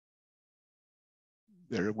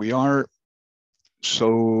There we are.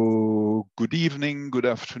 So good evening, good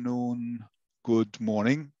afternoon, good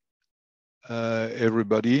morning,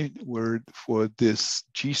 everybody. We're for this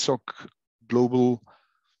GSoC Global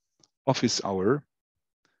Office Hour.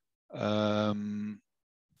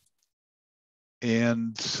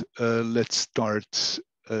 Let's start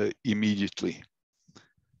immediately.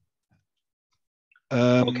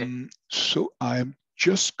 Okay. So I'm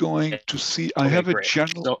just going to see, I have a great.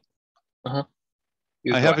 general... So,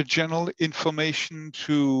 I have a general information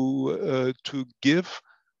to give,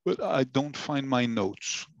 but I don't find my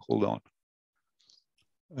notes. Hold on.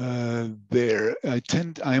 There, I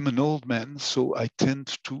am an old man, so I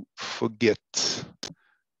tend to forget.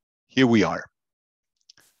 Here we are.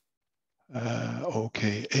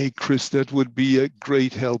 Okay, hey Chris, that would be a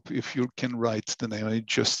great help if you can write the name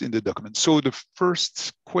just in the document. So the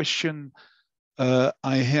first question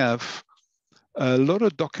I have, a lot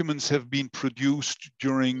of documents have been produced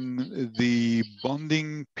during the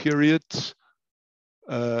bonding period,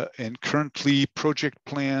 and currently project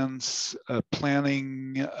plans,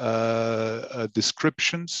 planning,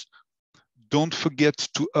 descriptions. Don't forget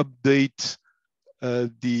to update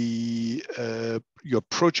your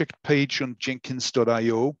project page on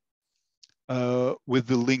jenkins.io with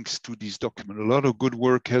the links to these documents. A lot of good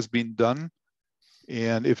work has been done.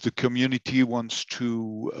 And if the community wants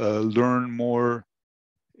to learn more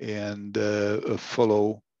and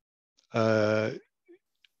follow, an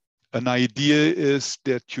idea is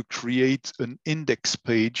that you create an index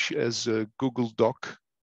page as a Google Doc,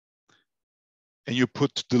 and you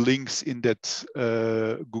put the links in that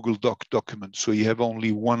Google Doc document. So you have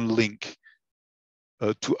only one link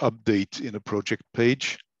to update in a project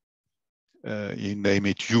page. You name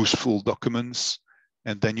it useful documents,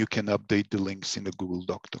 and then you can update the links in the Google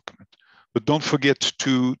Doc document. But don't forget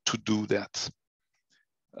to do that.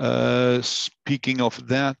 Speaking of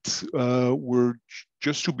that, we're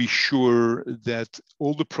just to be sure that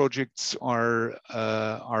all the projects are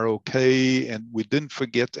okay and we didn't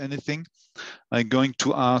forget anything. I'm going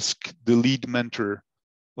to ask the lead mentor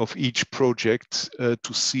of each project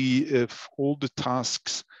to see if all the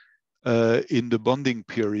tasks in the bonding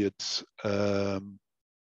period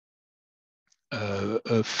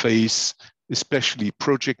phase, especially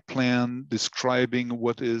project plan, describing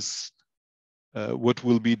what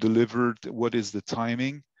will be delivered, what is the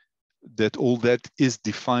timing, that all that is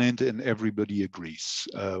defined and everybody agrees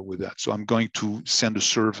with that. So I'm going to send a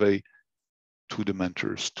survey to the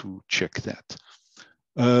mentors to check that.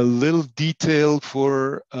 A little detail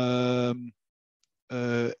for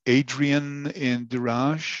Adrian and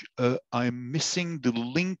Diraj. I'm missing the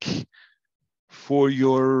link for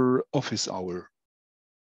your office hour.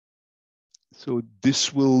 So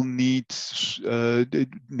this will it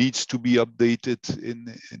needs to be updated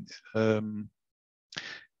in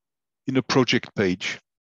a project page.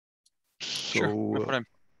 So, sure, no problem.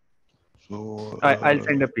 So I'll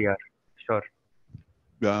send a PR. Sure.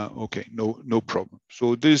 Yeah. Okay. No problem.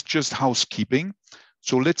 So this is just housekeeping.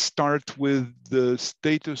 So let's start with the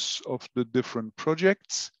status of the different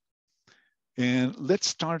projects. And let's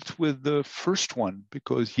start with the first one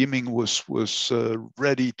because Yiming was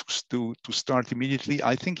ready to start immediately.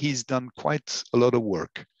 I think he's done quite a lot of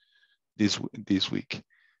work this week.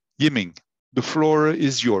 Yiming, the floor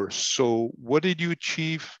is yours. So what did you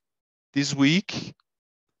achieve this week?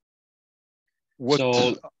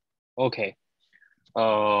 Okay.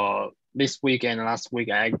 This week and last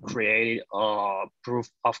week, I created a proof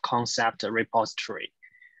of concept repository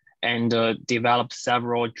and developed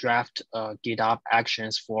several draft GitHub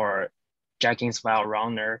actions for Jenkins file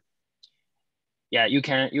runner. Yeah, you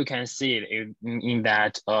can see it in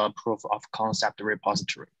that proof of concept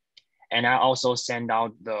repository. And I also send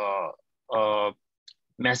out the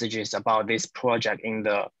messages about this project in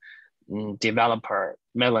the developer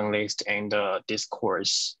mailing list and the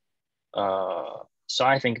discourse. So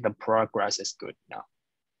I think the progress is good now.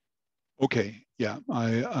 Okay, yeah,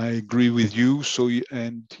 I agree with you. So,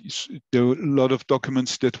 and there were a lot of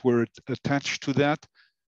documents that were attached to that.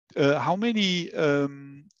 How many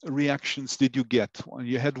reactions did you get?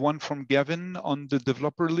 You had one from Gavin on the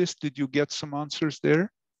developer list. Did you get some answers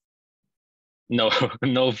there? No,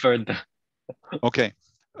 no further. Okay,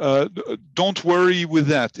 don't worry with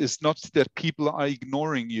that. It's not that people are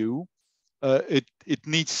ignoring you. It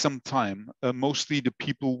needs some time. Mostly the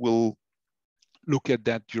people will look at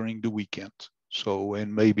that during the weekend. So,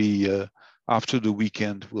 and maybe after the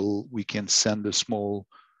weekend, we can send a small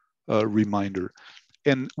reminder.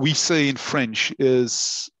 And we say in French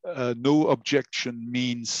is no objection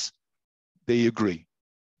means they agree.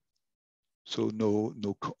 So no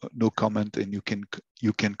comment, and you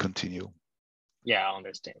can continue. Yeah, I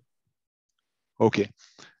understand. Okay.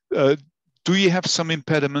 Do you have some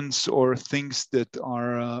impediments or things that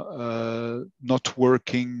are not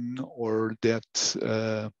working or that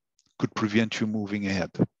could prevent you moving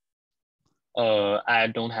ahead? I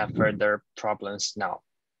don't have further problems now.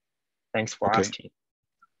 Thanks for asking.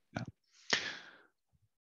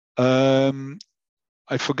 Yeah.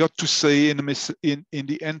 I forgot to say in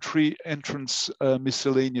the entrance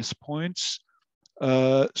miscellaneous points.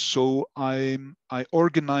 So I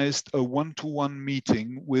organized a one-to-one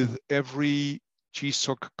meeting with every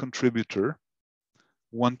GSoC contributor,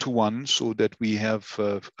 one-to-one, so that we have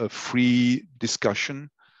a free discussion.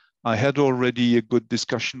 I had already a good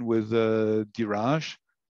discussion with Diraj,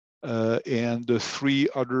 and the three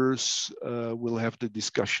others will have the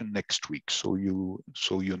discussion next week. So you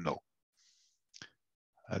know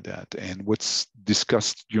that, and what's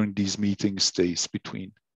discussed during these meetings stays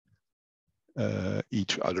between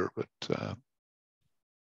each other, but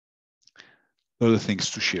other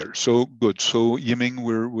things to share. So good. So Yiming,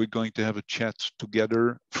 we're going to have a chat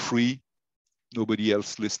together, free, nobody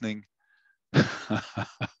else listening.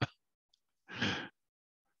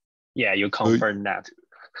 Yeah, you confirm that.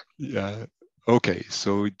 Yeah. Okay.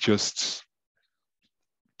 So just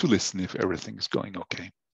to listen if everything is going okay.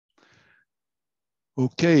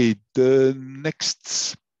 Okay. The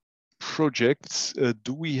next projects.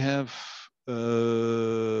 Do we have?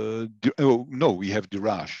 Oh no, we have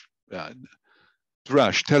Diraj.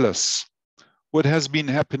 Diraj, tell us what has been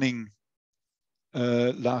happening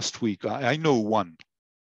last week. I know one.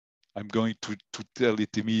 I'm going to tell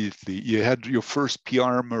it immediately. You had your first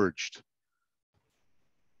PR merged.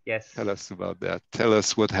 Yes. Tell us about that. Tell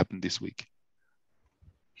us what happened this week.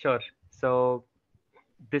 Sure. So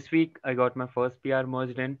this week I got my first PR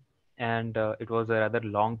merged in, and it was a rather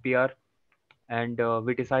long PR. And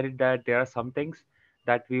we decided that there are some things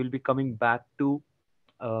that we will be coming back to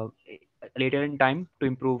uh, later in time to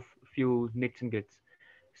improve few nits and grits.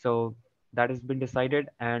 So that has been decided,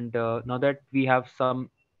 and now that we have some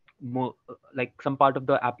more like some part of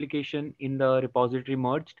the application in the repository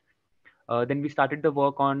merged, then we started the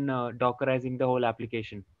work on dockerizing the whole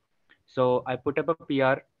application. So I put up a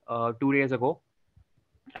PR 2 days ago,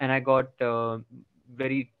 and I got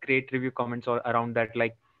very great review comments around that,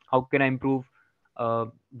 like how can I improve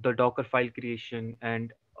the Docker file creation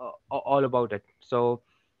and all about it. So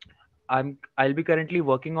I'll be currently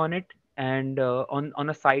working on it. And on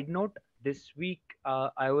a side note, this week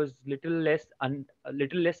I was a little less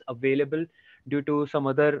available due to some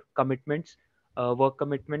other commitments, work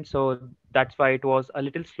commitments. So that's why it was a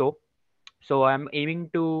little slow. So I'm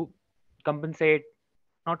aiming to compensate,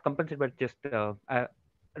 not compensate, but just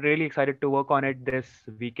really excited to work on it this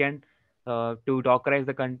weekend to dockerize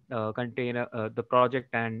the container, the project,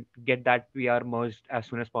 and get that PR merged as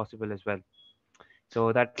soon as possible as well.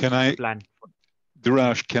 So that's the plan.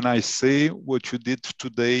 Diraj, can I say what you did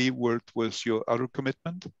today? What was your other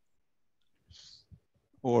commitment?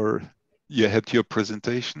 Or you had your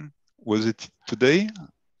presentation? Was it today?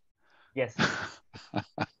 Yes.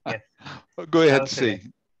 Yes. Go ahead, say.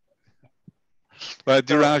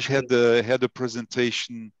 Diraj had a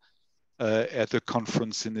presentation at a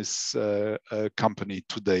conference in his company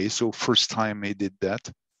today. So first time he did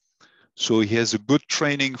that. So he has a good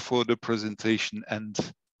training for the presentation and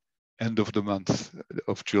end of the month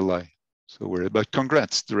of July. So but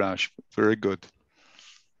congrats, Diraj. Very good.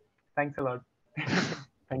 Thanks a lot.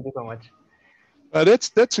 Thank you so much.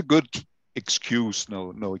 That's a good excuse.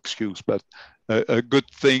 No excuse, but a good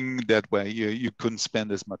thing that way you couldn't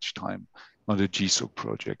spend as much time on the GSoC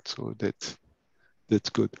project. So that's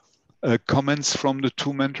good. Comments from the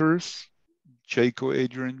two mentors, Jake or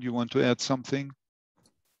Adrian, you want to add something?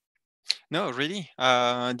 No, really.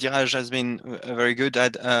 Diraj has been very good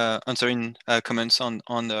at answering comments on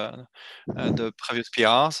the previous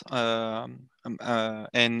PRs,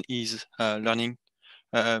 and he's learning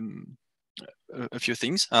a few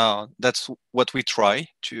things. That's what we try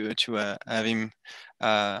to have him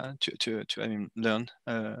to have him learn.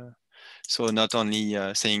 So not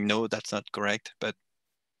only saying no, that's not correct, but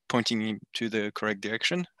pointing him to the correct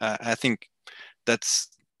direction. I think that's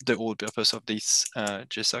the whole purpose of this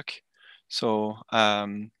GSoC. So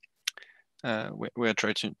we're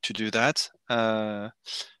trying to do that. Yeah,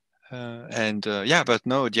 but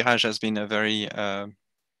no, Diraj has been a very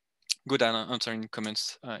good at answering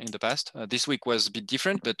comments in the past. This week was a bit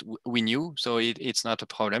different, but we knew, so it's not a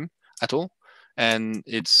problem at all, and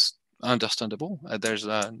it's understandable. There's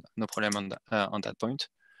no problem on that point.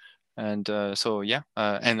 And so yeah,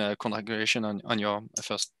 and congratulations on your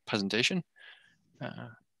first presentation.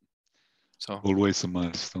 So always a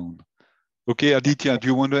milestone. Okay, Aditya, do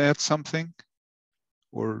you want to add something?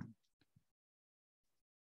 or?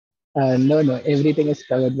 No, everything is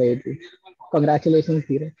covered by it. Congratulations,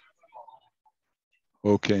 Dheeraj.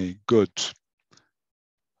 Okay, good.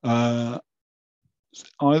 Are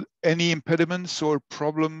any impediments or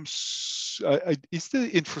problems? Is the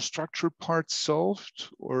infrastructure part solved,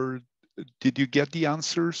 or did you get the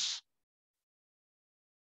answers?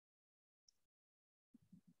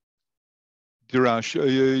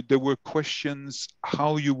 Dheeraj, there were questions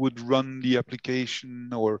how you would run the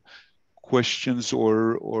application, or questions,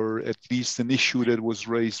 or at least an issue that was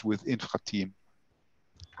raised with infra team.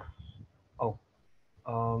 Oh,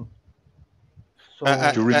 so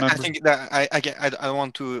Do you remember? I think that I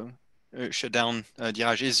want to shut down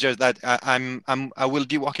Dheeraj. It's just that I will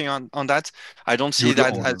be working on that. I don't see You're the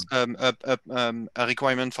that owner. as a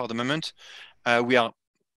requirement for the moment. We are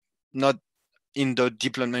not in the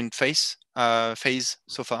deployment phase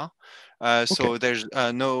so far. So there's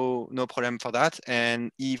no problem for that.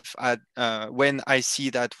 And if when I see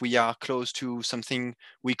that we are close to something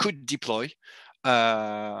we could deploy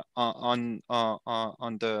on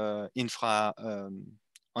the infra,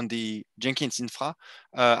 on the Jenkins infra,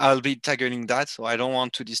 I'll be tackling that. So I don't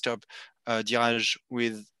want to disturb Dheeraj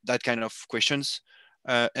with that kind of questions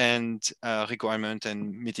and requirement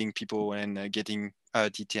and meeting people and getting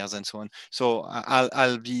details and so on. So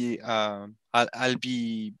I'll be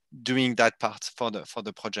doing that part for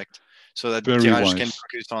the project, so that Dheeraj can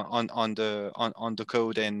focus on the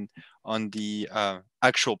code and on the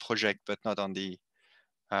actual project, but not on the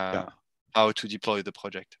how to deploy the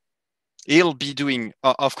project. He'll be doing,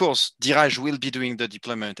 of course, Dheeraj will be doing the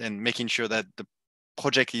deployment and making sure that the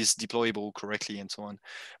project is deployable correctly and so on.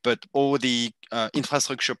 But all the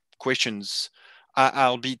infrastructure questions,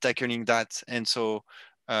 I'll be tackling that, and so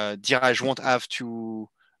Dheeraj won't have to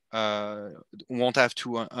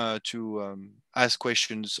ask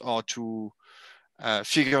questions or to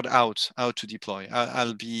figure out how to deploy.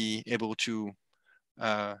 I'll be able to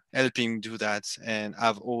help him do that and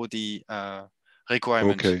have all the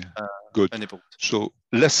requirements good. enabled. So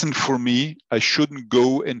lesson for me, I shouldn't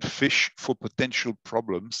go and fish for potential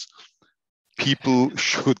problems. People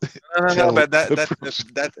should no, but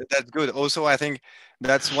that's good. Also, I think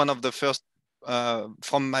that's one of the first,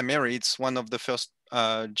 from my memory, it's one of the first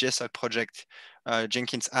GSoC project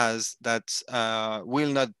Jenkins has that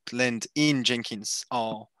will not land in Jenkins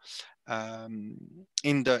or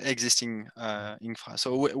in the existing infra.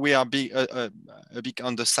 So we are a bit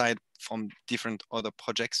on the side from different other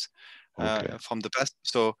projects from the past.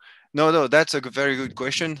 So no, that's a very good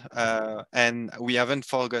question, and we haven't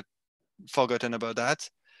forgotten about that,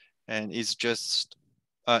 and it's just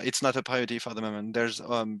it's not a priority for the moment. There's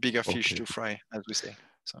bigger fish to fry, as we say.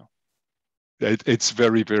 So it's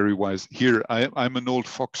very, very wise. Here, I'm an old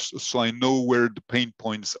fox, so I know where the pain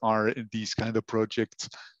points are in these kind of projects,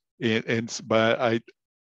 but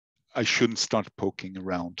I shouldn't start poking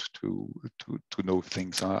around to know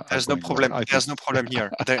things are there's going no problem. well. There's no problem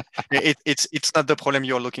here. It's not the problem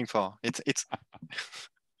you're looking for. It's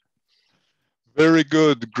very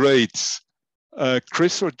good, great.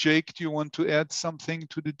 Chris or Jake, do you want to add something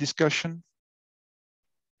to the discussion?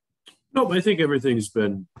 No, I think everything's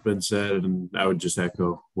been said, and I would just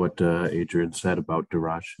echo what Adrian said about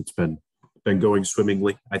Dheeraj. It's been going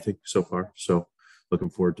swimmingly, I think, so far. So looking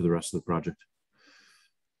forward to the rest of the project.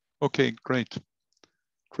 Okay, great.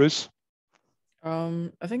 Chris? I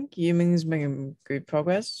think Yiming's making good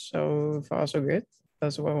progress. So far, so good.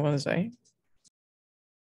 That's what I want to say.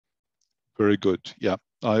 Very good. Yeah,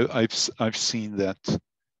 I've seen that.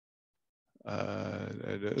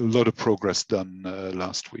 A lot of progress done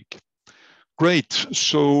last week. Great.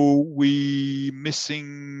 So we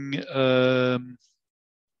missing. No,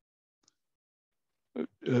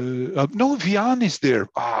 Vian is there.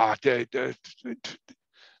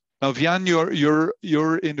 Now, Vian,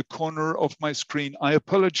 you're in the corner of my screen. I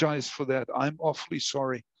apologize for that. I'm awfully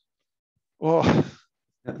sorry. Oh,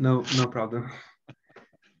 no problem.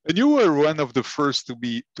 And you were one of the first to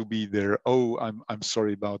be there. Oh, I'm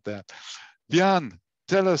sorry about that. Vian,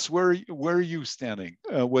 tell us where are you standing?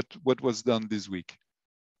 What was done this week?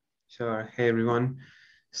 Sure. Hey everyone.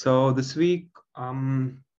 So this week,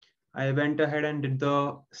 I went ahead and did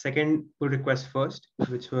the second pull request first,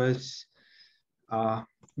 which was about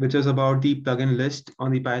the plugin list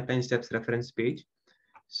on the pipeline steps reference page.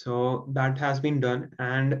 So that has been done,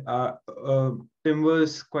 and Tim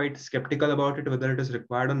was quite skeptical about it, whether it is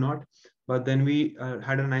required or not. But then we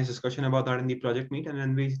had a nice discussion about that in the project meet, and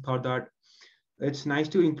then we thought that it's nice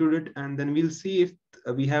to include it, and then we'll see if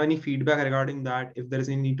we have any feedback regarding that, if there is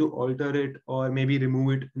any need to alter it or maybe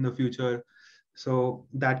remove it in the future. So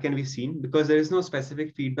that can be seen because there is no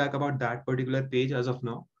specific feedback about that particular page as of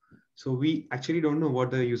now. So we actually don't know what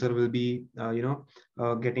the user will be,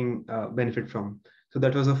 getting benefit from. So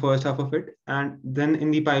that was the first half of it. And then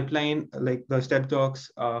in the pipeline, like the step docs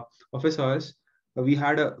officers, we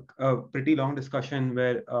had a pretty long discussion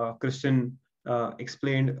where Christian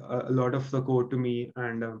explained a lot of the code to me,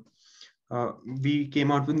 and we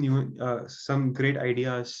came out with some great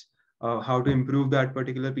ideas how to improve that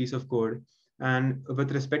particular piece of code. And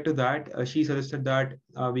with respect to that, she suggested that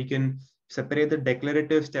we can separate the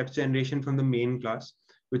declarative steps generation from the main class,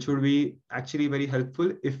 which would be actually very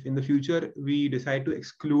helpful if in the future we decide to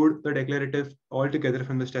exclude the declarative altogether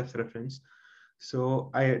from the steps reference.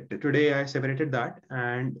 So today I separated that,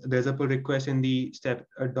 and there's a pull request in the step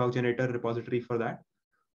doc generator repository for that.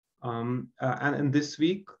 And this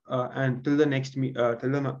week and till the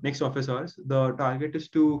next office hours, the target is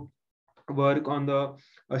to work on the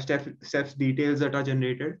steps details that are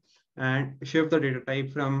generated and shift the data type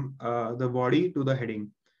from the body to the heading.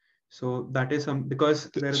 So that is some, because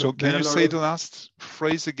there is. So can you say the last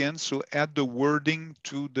phrase again? So add the wording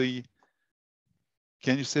to the.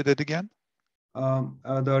 Can you say that again?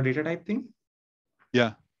 The data type thing.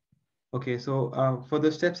 Yeah. Okay. So for the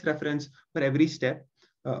steps reference, for every step,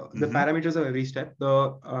 the parameters of every step,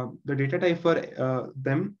 the data type for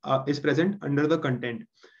them is present under the content.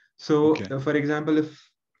 So for example, if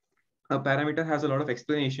a parameter has a lot of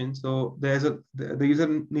explanation, so the user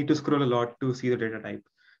need to scroll a lot to see the data type.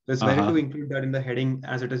 So it's better to include that in the heading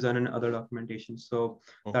as it is done in other documentation. So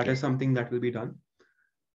that is something that will be done.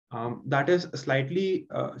 That is slightly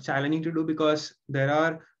challenging to do because there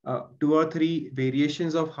are 2 or 3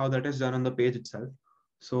 variations of how that is done on the page itself.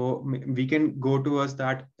 So we can go towards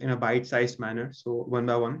that in a bite-sized manner, so one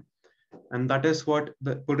by one. And that is what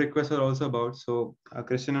the pull requests are also about. So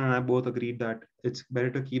Christian and I both agreed that it's better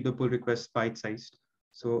to keep the pull requests bite-sized.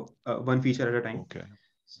 So one feature at a time. Okay.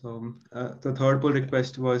 So the third pull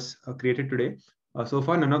request was created today. So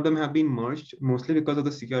far, none of them have been merged, mostly because of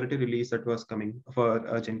the security release that was coming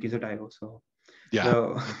for Jenkins.io. So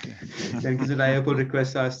the Jenkins.io pull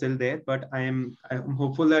requests are still there, but I'm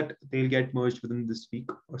hopeful that they'll get merged within this week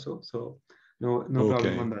or so. So no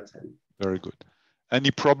problem on that side. Very good. Any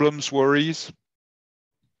problems, worries?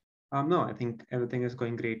 No, I think everything is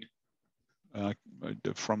going great.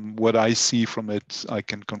 From what I see from it, I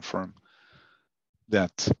can confirm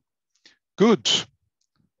that. Good.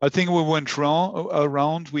 I think we went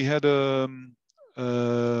around. We had a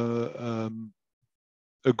good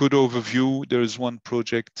overview. There is one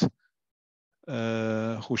project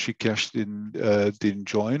Hoshikash didn't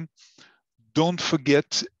join. Don't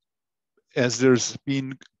forget, as there's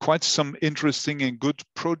been quite some interesting and good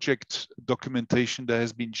project documentation that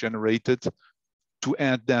has been generated, to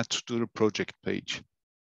add that to the project page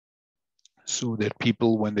so that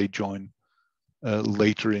people, when they join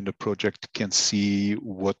later in the project, can see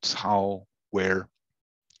what, how, where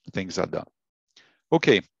things are done.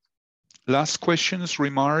 Okay, last questions,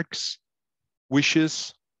 remarks,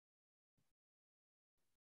 wishes?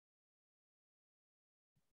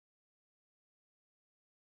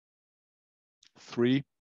 Three,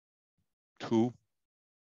 two,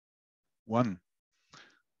 one.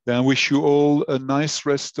 Then I wish you all a nice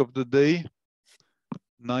rest of the day,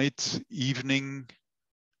 night, evening,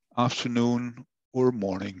 afternoon, or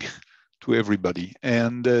morning to everybody.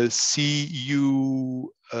 And see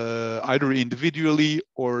you either individually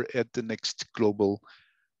or at the next global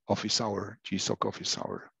office hour, GSoC office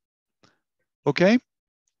hour. Okay?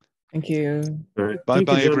 Thank you.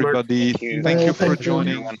 Bye-bye, everybody. Thank you for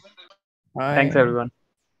joining. Thanks, everyone.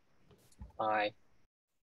 Bye.